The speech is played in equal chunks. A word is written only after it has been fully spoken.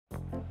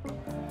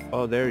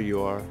Oh, there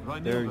you are.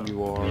 There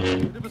you are.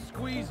 Bit of a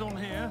squeeze on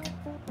here.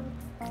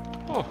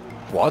 Oh,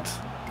 what?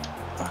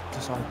 Fuck,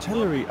 this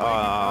artillery.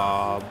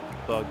 Ah,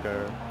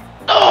 bugger.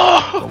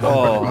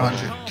 Oh!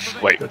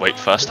 Wait,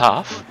 first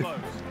half?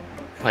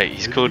 Wait,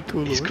 he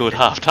scored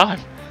half time.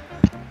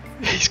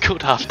 He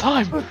scored half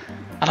time,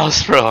 and I was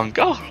through on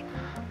goal.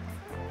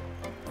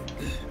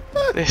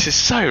 This is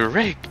so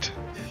rigged.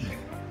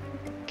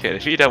 Okay,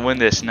 if you don't win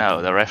this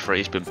now, the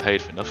referee's been paid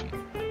for nothing.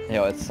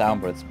 Yo, it's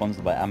Soundboard,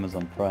 sponsored by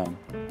Amazon Prime.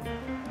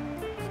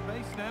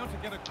 Space now to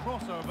get a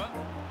crossover.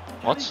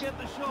 What? Can he get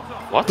the shot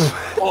off? What?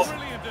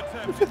 Brilliant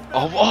attempt.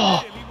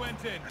 Oh! Nearly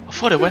went in. I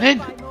thought it went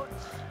in.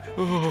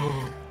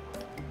 Oh.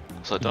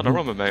 So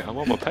Donnarumma, mate,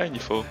 what am I paying you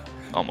for?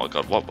 Oh my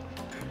god, what?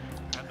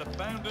 And the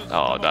founders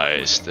Oh no,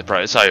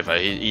 it's over.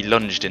 He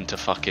lunged into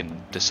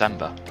fucking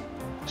December.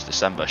 It's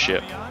December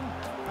shit.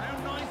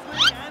 found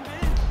nicely and in.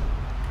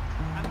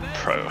 And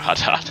there's Bro,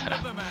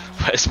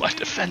 where's my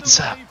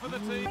defender? for the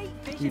team.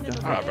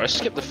 Alright, bro,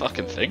 skip the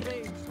fucking thing.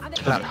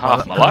 Spent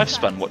half my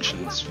lifespan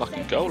watching this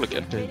fucking goal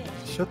again.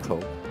 Shut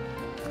up.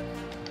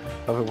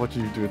 I mean, what do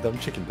you do with them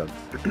chicken dance?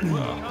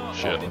 Oh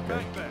shit.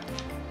 Okay.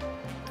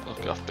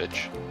 Fuck off,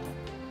 bitch.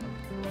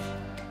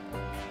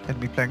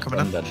 Enemy plane coming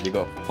in. Granddad, you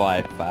got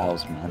 5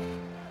 fouls, man.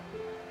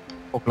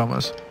 4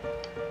 kilometers.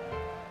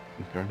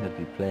 Granddad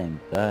be playing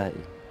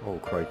dirty. Oh,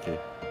 crikey.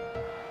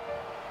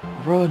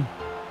 Run!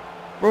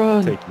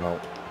 Run! Take him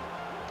out.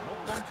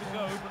 Not long to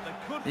go, but they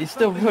could He's be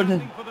still something running.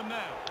 happening for them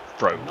now.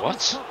 Bro,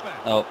 what?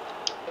 Oh,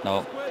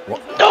 no.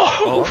 What? No!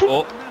 Oh,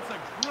 oh, And that's a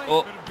great oh, bit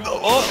of goal.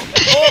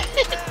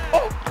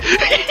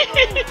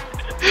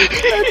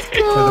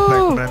 oh, Another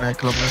plane coming in 8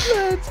 kilometers.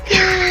 Let's go!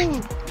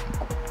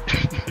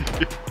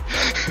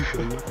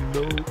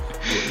 No,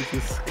 what is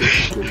this?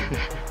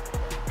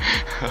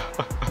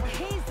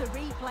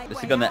 This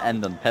is gonna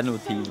end on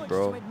penalties,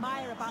 bro.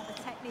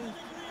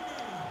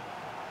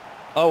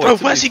 Oh, Bro, to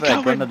be where's he fair,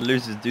 going? Granddad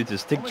loses due to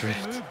stick If they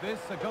drift. move this,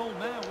 a goal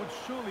now would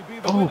surely be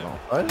the Oh, winner.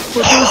 right?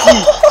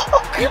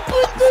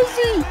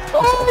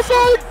 Oh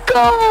my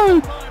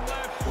god!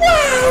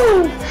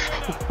 Time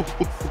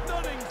left.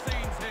 Stunning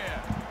scenes here.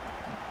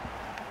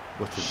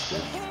 What is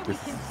this?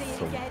 This is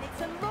so...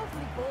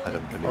 I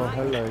don't believe it. Oh,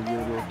 hello,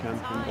 Euro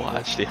camping. What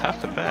actually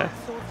happened there?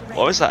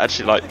 Why was that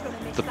actually like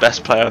the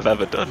best player I've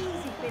ever done?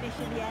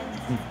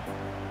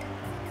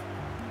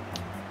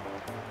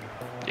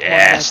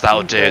 Yes,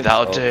 that'll do,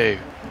 that'll do.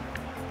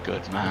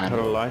 Good man. Got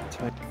a light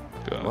tank.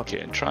 Go on,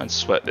 Kian, try and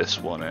sweat this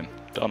one in.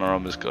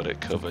 Donnarumma's got it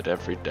covered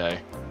every day.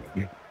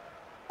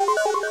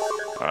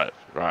 Alright,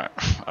 bro.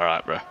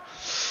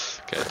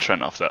 Get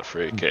Trent off that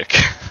free kick.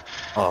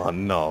 Oh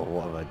no,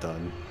 what have I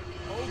done?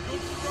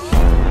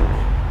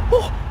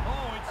 Oh,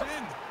 it's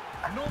in.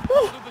 Not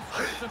part of the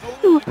script at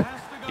all. It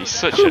has to go He's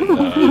down. such a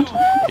nerd.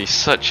 He's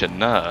such a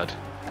nerd.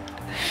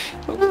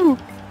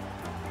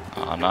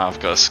 Oh no, I've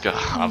got a scar.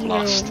 I've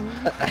lost.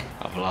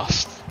 I've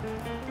lost.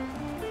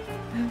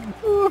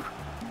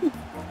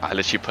 I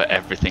literally put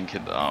everything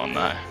in the... Oh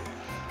no.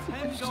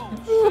 10 goals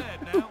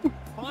shared now,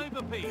 5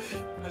 apiece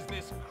as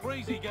this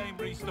crazy game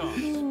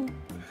restarts.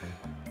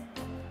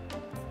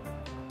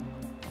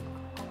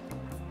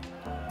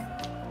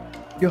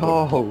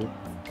 Yo!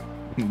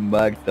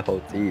 Mugged the whole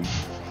team.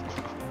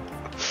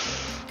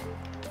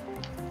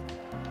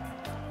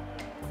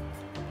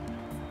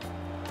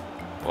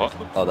 What?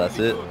 Oh, that's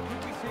it. Could we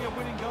see a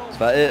winning goal? Is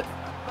that it?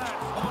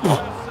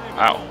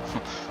 Ow.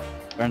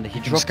 Granddad, he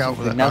dropped scout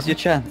with something. it, Now's man. your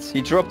chance.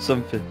 He dropped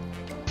something.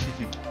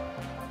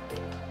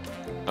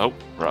 Oh,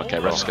 right, okay,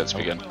 rest gets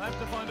begin. We'll have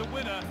to find a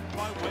winner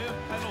by way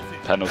of penalty.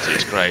 Penalty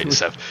is great,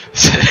 so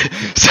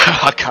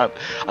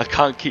I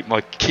can't keep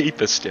my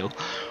keeper still,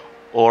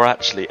 or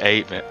actually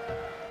aim it.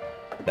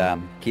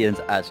 Damn,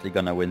 Kian's actually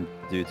gonna win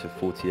due to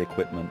faulty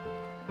equipment.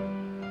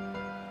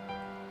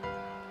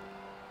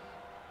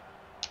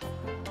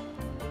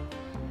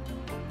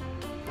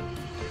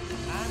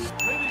 And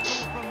clinical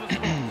from the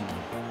spot.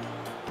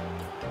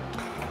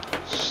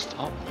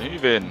 Stop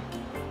moving.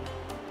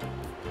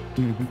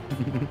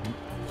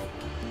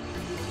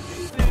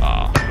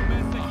 Ah,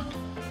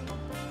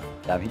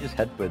 Damn, he just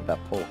headbutted that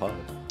pole hard.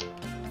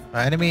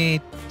 Enemy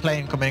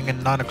plane coming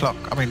in 9 o'clock.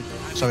 I mean,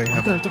 sorry,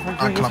 9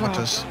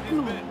 kilometers.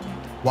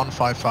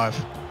 155.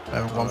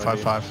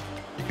 155.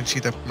 You can see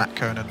the mat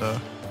cone in the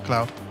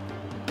cloud.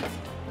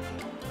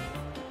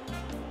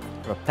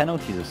 Bro,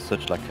 penalties are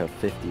such like a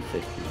 50-50 bro. And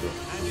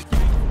it's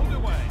been put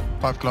away.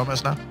 5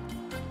 kilometers now.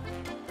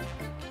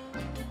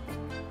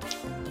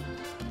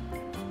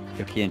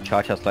 Yo, Kian,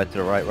 charge our slide to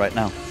the right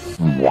now.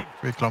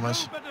 3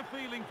 kilometers. Better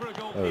feeling for a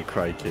goal. Oh,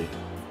 crikey.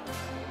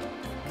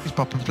 He's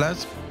popping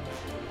flares.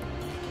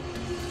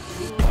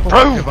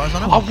 bro! Good eyes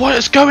on him. I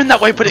was going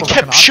that way, but it Oh,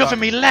 kept fucking shoving hard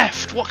me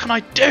left. What can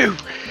I do? And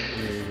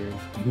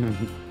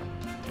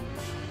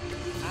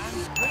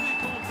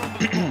clinical from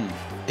the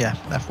Yeah,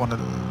 F1.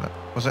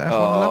 Was it F1?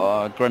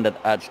 Oh, Granddad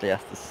actually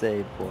has to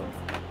save one.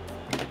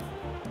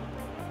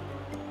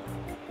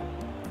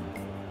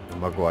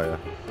 Maguire.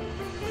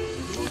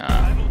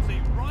 Ah,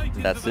 penalty right into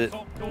That's the it.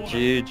 top corner.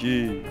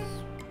 GG's.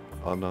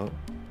 Oh no.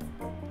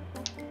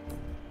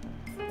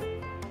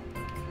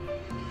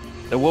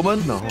 The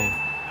woman? No. No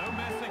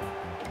messing.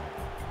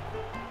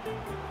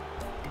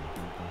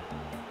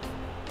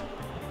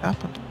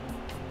 Happened.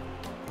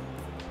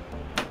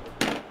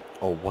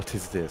 Oh, what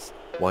is this?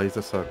 Why is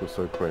the circle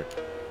so quick?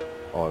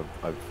 Oh,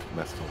 I've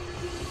messed up.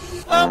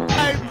 The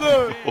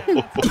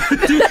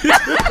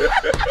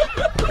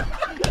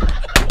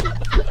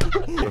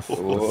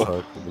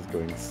circle was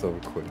going so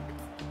quick.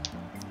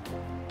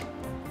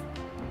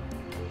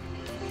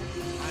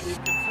 And he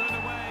can turn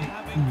away,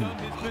 having done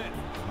his bit.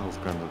 I was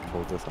going to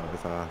pull this out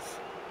his ass.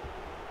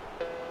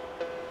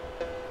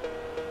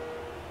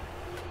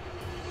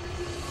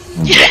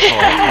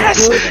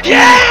 Yes!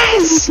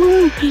 Yes!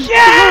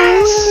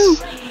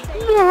 Yes!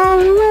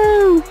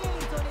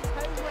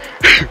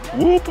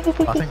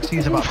 I think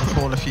he's about to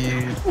fall if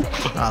you...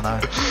 Oh no.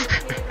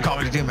 Can't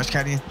really do much,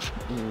 can you?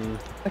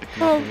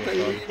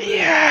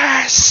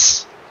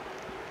 Yes!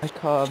 I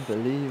can't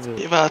believe it.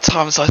 The amount of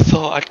times I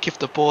thought I'd give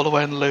the ball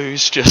away and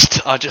lose,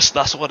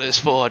 that's what it's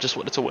for. I just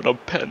wanted to win on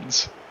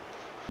pens.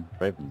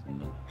 Ravens in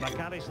there.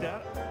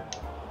 McAllister.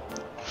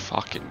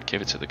 Fucking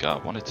give it to the guy I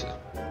wanted to.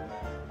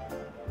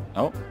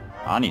 Oh,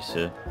 I need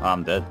to.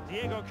 I'm dead.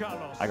 Diego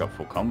Carlos. I got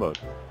full comboed.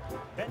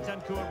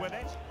 Bentancur with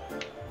it.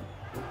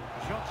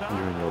 Shots up. You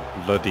and your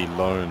bloody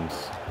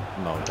loans.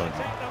 No, don't.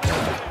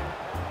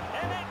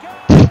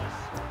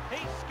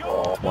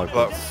 Oh my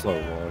god, so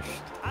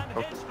washed.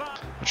 What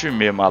do you mean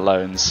me and my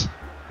loans?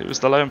 Who was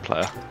the loan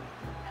player?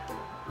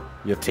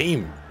 Your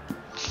team.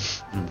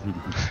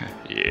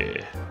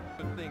 Yeah.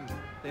 Things.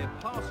 Their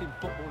passing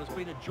football has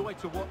been a joy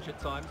to watch at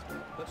times,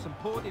 but some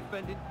poor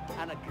defending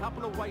and a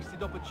couple of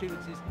wasted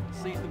opportunities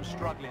sees them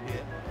struggling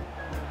here.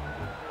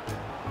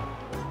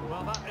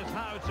 Well, that is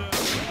how to.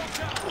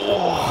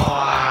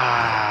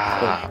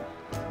 Oh,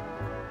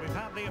 We've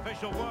had the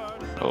official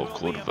word. oh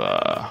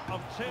kurwa.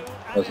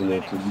 Also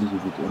Leute,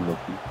 diese wird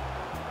unlucky.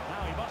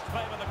 Now he must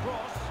favour the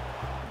cross.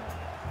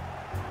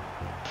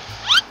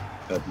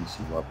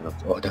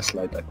 Oh, das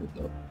leider gut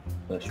ab.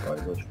 Ich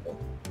weiß.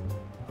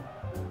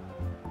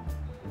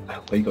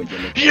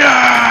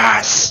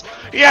 Yes!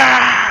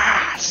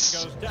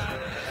 Yes! Goes down.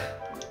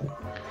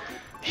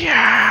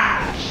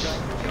 Yes!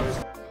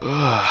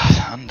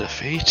 Ugh,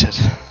 undefeated.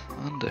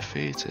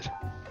 Undefeated.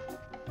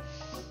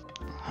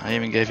 I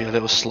even gave you a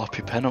little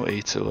sloppy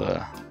penalty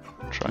to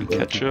try and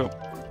catch up.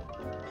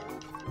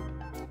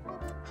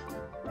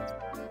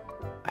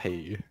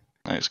 Hey.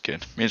 That's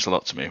good. Means a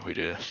lot to me if we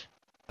do this.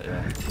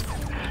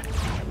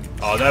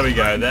 Oh, there we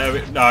go. There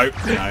we. No.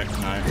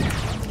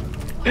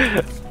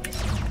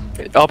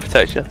 I'll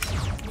protect you.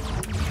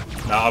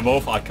 No, I'm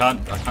off. I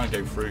can't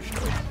go through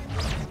straight.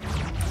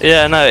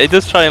 Yeah, no, it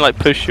does try and like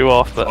push you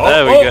off, but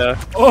there we go.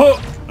 Oh!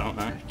 Oh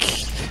no.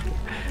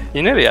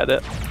 You nearly had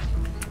it.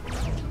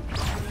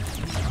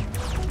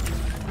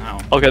 Ow.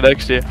 I'll get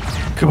next to you.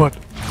 Come on.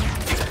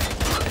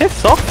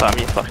 Piss off, fam,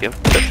 you fucking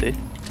pussy.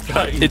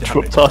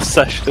 Interrupt our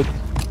session.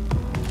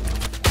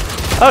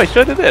 Oh, he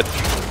sure did.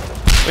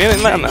 We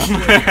didn't let him now.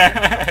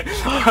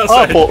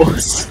 Oh,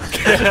 balls.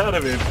 Get out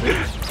of here,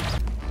 bitch.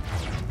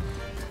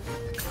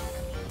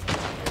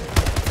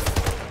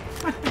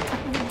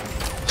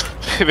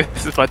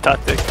 This is my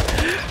tactic.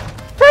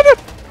 Brandon!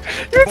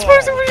 You're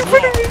supposed to be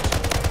winning me!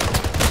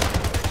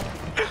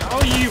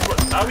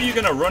 How are you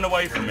gonna run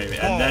away from me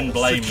and then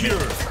blame me?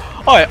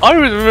 Alright, I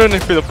was running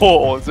through the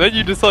portals, then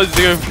you decided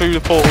to go through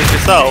the portals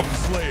yourself.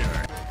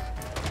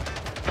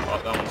 Oh,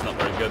 that one's not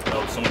very good.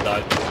 Oh, someone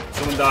died.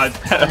 Someone died.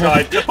 Someone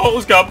died. The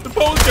portal's come. The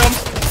portal's come.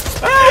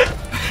 Ah!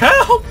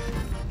 Help!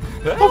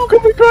 I'm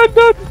coming,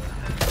 Granddad!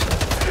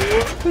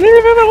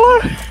 Leave him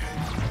alone!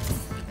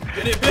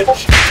 Get it,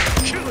 bitch!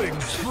 Killing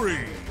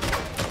spree.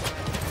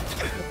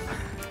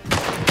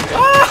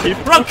 Ah!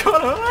 Run,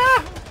 Connor!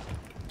 Ah!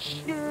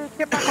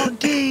 Get back on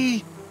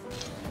D!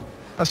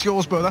 That's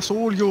yours, bro. That's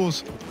all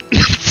yours.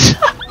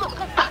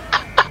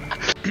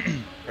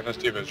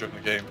 During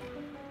the game.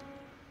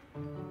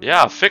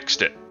 Yeah, I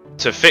fixed it.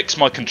 To fix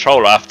my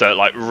controller after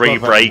like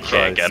re-break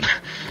it again.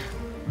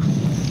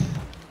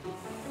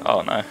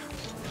 Oh no.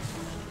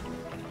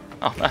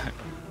 Oh no.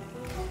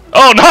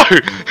 Oh no!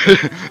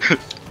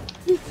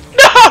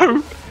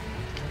 No!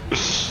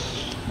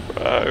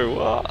 Bro,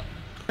 what?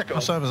 Check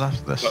our servers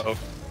after this. Uh-oh.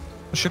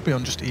 It should be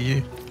on just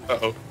EU.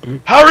 Uh-oh.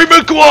 Harry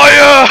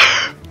Maguire!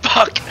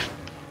 Fuck!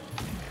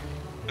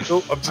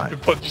 Oh, I've just been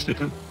punched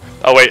in.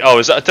 Oh wait, oh,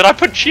 did I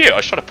punch you?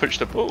 I should have punched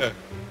the ball. Yeah.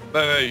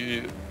 No,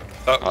 you...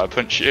 I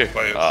punched you.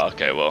 Wait. Oh,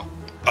 okay, well.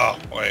 Oh,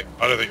 wait.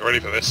 I don't think you're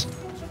ready for this.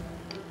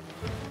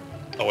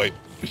 Oh, wait.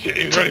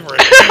 He's ready for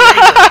it.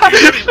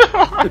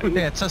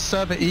 Yeah, it says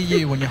server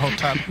EU when you hold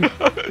tab in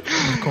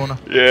the corner.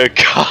 Yeah,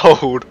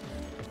 cold.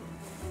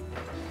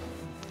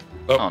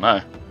 Oh. Oh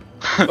no.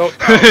 Oh,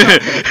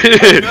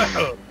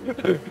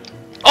 no.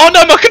 Oh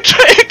no, my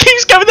controller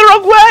keeps going the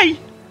wrong way!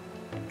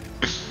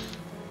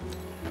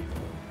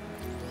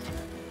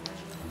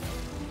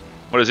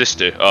 What does this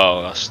do?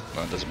 Oh, that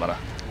doesn't matter.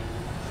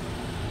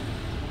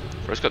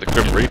 Bro's got the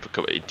Grim Reaper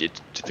coming. Did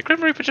the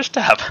Grim Reaper just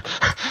stab?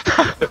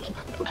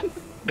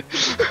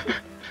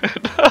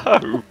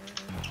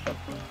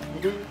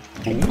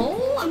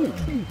 No!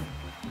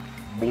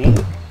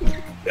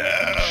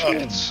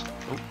 Shit.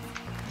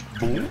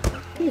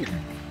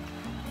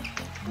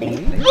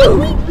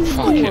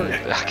 Fucking,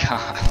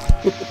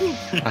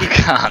 I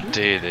can't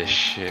do this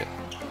shit.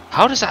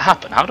 How does that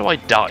happen? How do I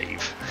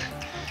dive?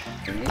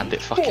 And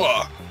it fucking...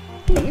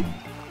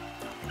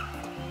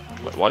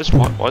 Wait, why is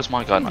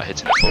my guy not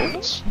hitting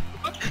forwards?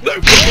 No!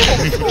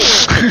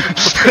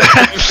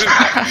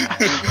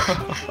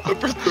 I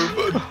pressed the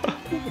button.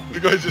 The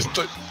guy just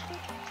like...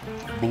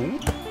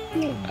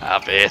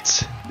 Have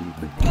it.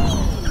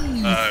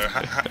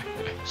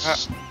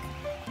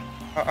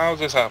 How's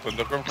this happened?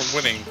 I've gone from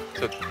winning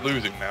to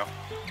losing now.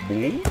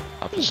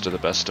 Happens to the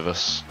best of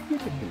us.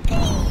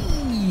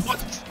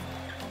 What?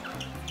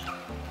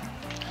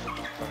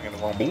 I'm in the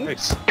wrong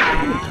place.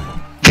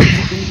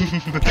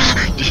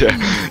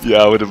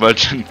 yeah, I would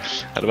imagine.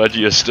 I'd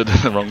imagine you stood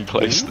in the wrong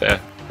place there.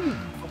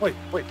 Oh wait.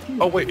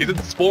 Oh wait, he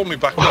didn't spawn me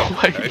back Oh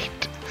up. wait. Okay.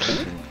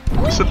 He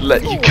doesn't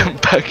let you come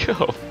back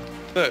up.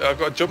 No, I've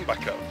got to jump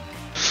back up.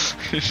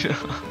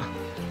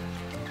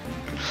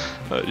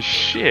 Oh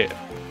shit.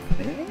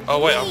 Oh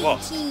wait, I'm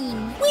lost.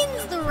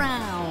 Wins the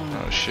round.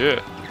 Oh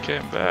shit. You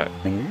came back.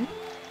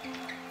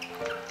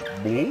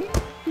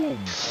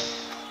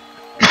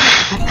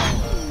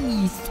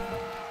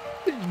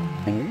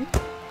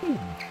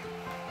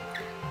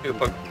 It's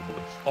like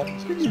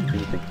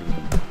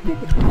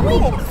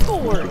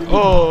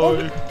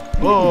Oi!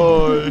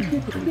 Oi!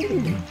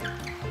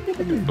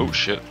 Oh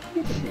shit.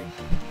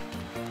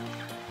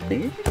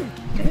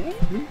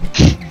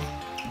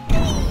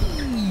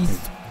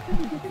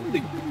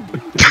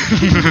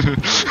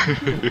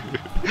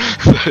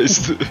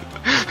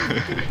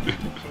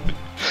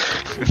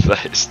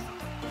 That is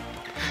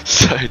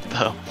so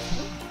dumb.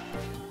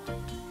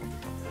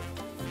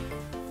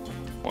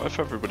 What if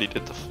everybody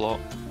did the flop?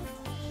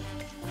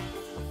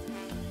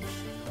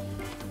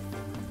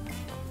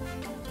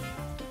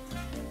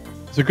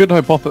 It's a good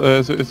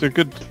hypothesis. It's a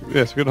good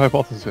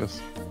hypothesis.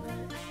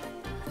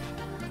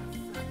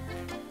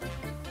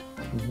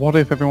 What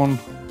if everyone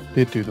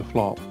did do the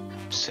flop?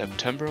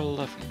 September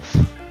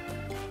 11th.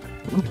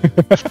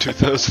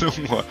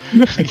 2001.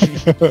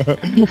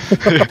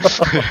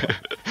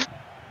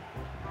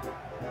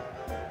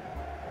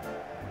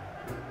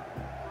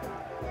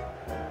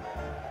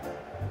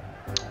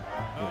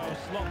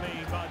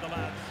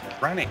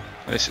 Granny.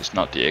 This is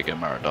not Diego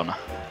Maradona.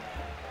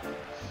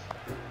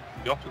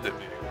 The opposite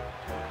view.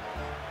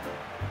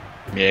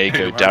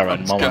 Diego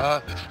Darren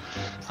Mama.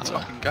 It's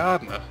fucking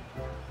Gardner.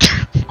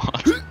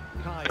 What?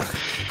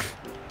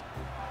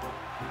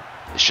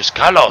 It's just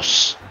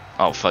Carlos.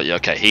 Oh fuck yeah,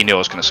 okay, he knew I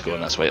was going to score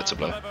and that's why he had to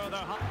blow.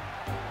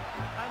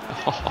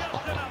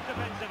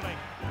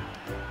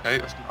 Okay,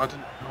 I wanted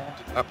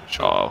that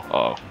shot.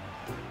 Oh.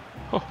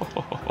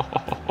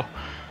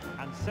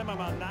 And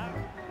Zimmerman now.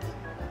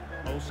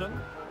 Olsen.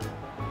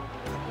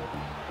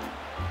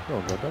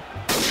 Oh, God.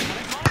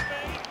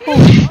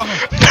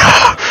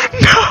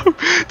 No!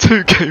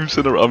 2 games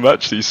in a row. I'm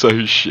actually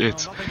so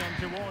shit.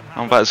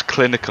 I'm about as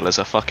clinical as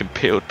a fucking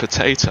peeled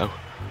potato.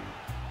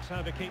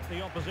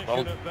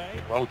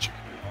 Well,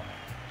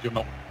 you're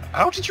not.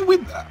 How did you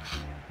win that?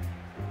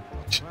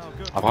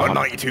 I've got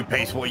 92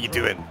 pace, what are you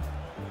doing?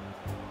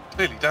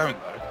 Clearly don't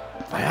though.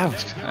 I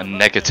have. A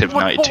negative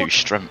 92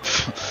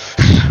 strength.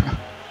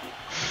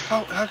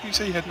 How can you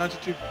say you had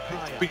 92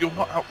 pace, but you're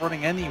not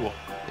outrunning anyone?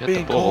 He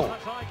had the ball.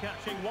 Caught.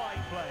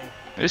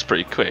 It was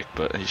pretty quick,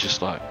 but he's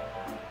just like...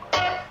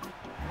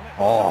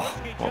 Oh.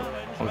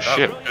 Oh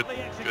shit.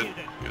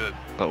 Good.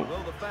 Oh.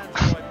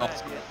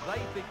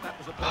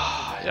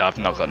 Yeah, I've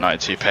not got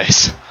 92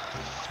 pace.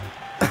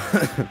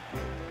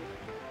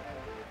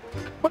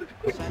 What?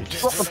 You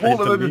dropped the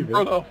ball and then just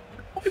run off.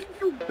 Why did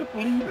you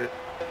believe it?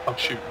 Oh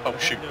shoot,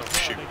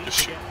 just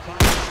shoot.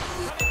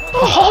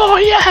 Oh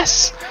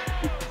yes!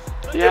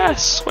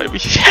 Yes! Wait,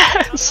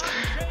 yes!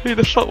 Who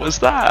the fuck was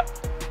that?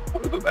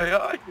 What was an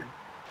AI?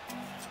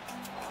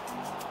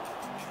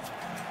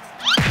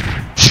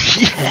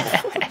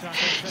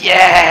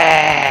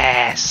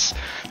 Yes!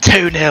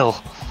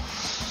 2-0!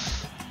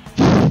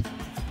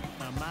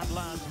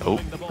 Oh.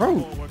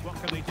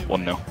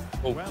 1-0.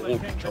 Oh,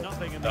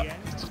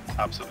 that's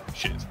absolute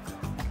shit.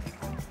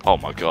 Oh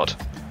my god.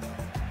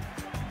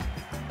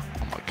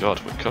 Oh my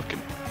god, we're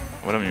cooking.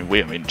 Well, I mean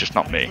we, I mean just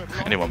not me.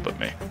 Anyone but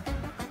me.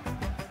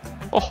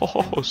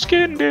 Oh,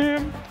 skinned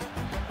him!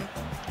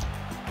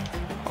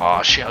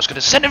 Oh shit, I was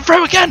gonna send him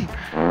through again!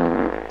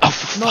 Oh,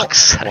 for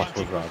fuck's sake.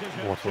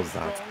 What was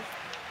that?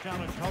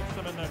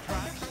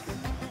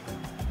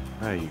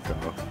 There you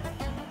go.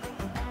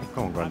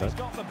 Come on, Grandad.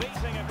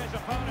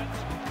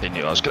 They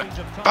knew I was gonna...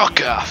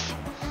 Fuck off!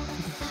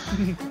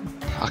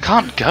 I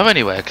can't go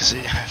anywhere because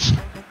it...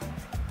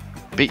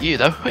 Beat you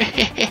though.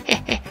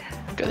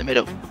 Go in the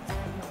middle.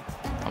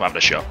 I'm having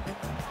a shot.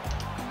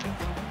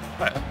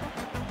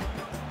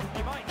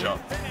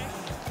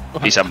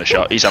 He's having a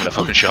shot. He's having a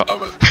fucking shot.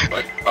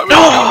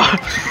 No!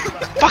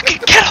 Fucking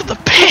get on the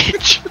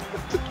pitch!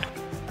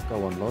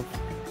 Go on, love.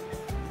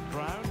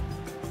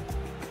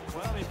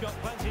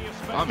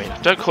 I mean,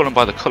 don't call him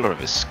by the colour of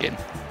his skin.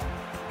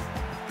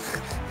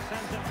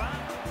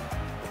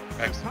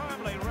 Excellent.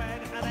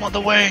 I'm on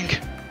the wing.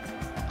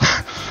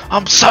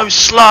 I'm so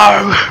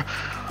slow.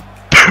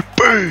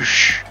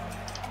 Boosh.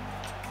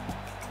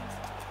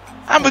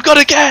 And we got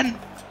again.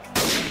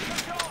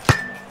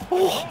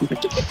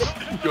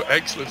 You're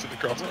excellent at the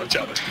crossbar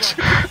challenge.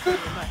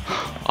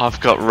 I've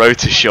got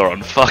Rotashaw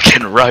on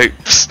fucking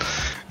ropes.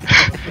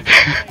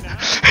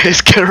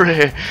 His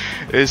career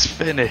is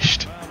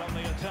finished.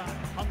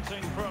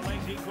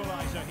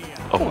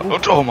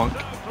 Oh my.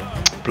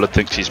 Blood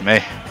thinks he's me.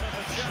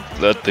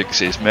 Blood thinks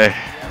he's me.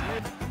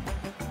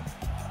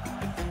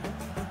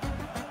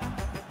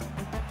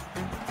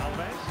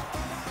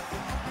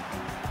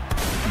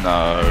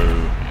 No,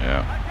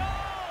 yeah.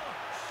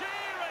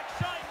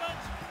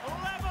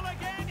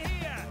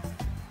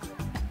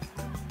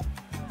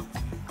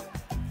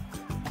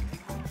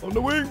 On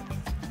the wing.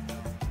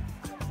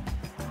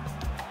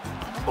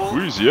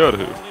 Who's the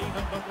other?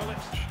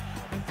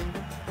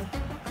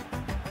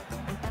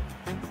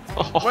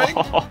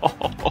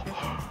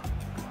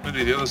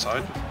 Maybe the other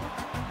side.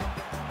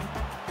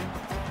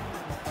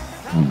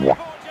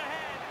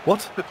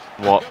 What?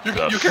 What You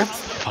the can't.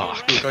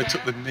 fuck? The guy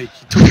took the knee.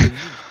 He took the knee.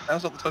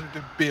 Now's not the time to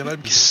do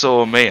BLM. He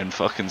saw me and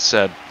fucking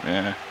said,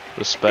 yeah,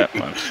 respect,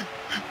 man.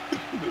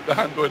 The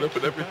hand going up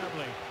and everything.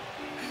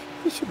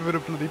 This should have been a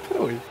bloody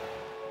penalty.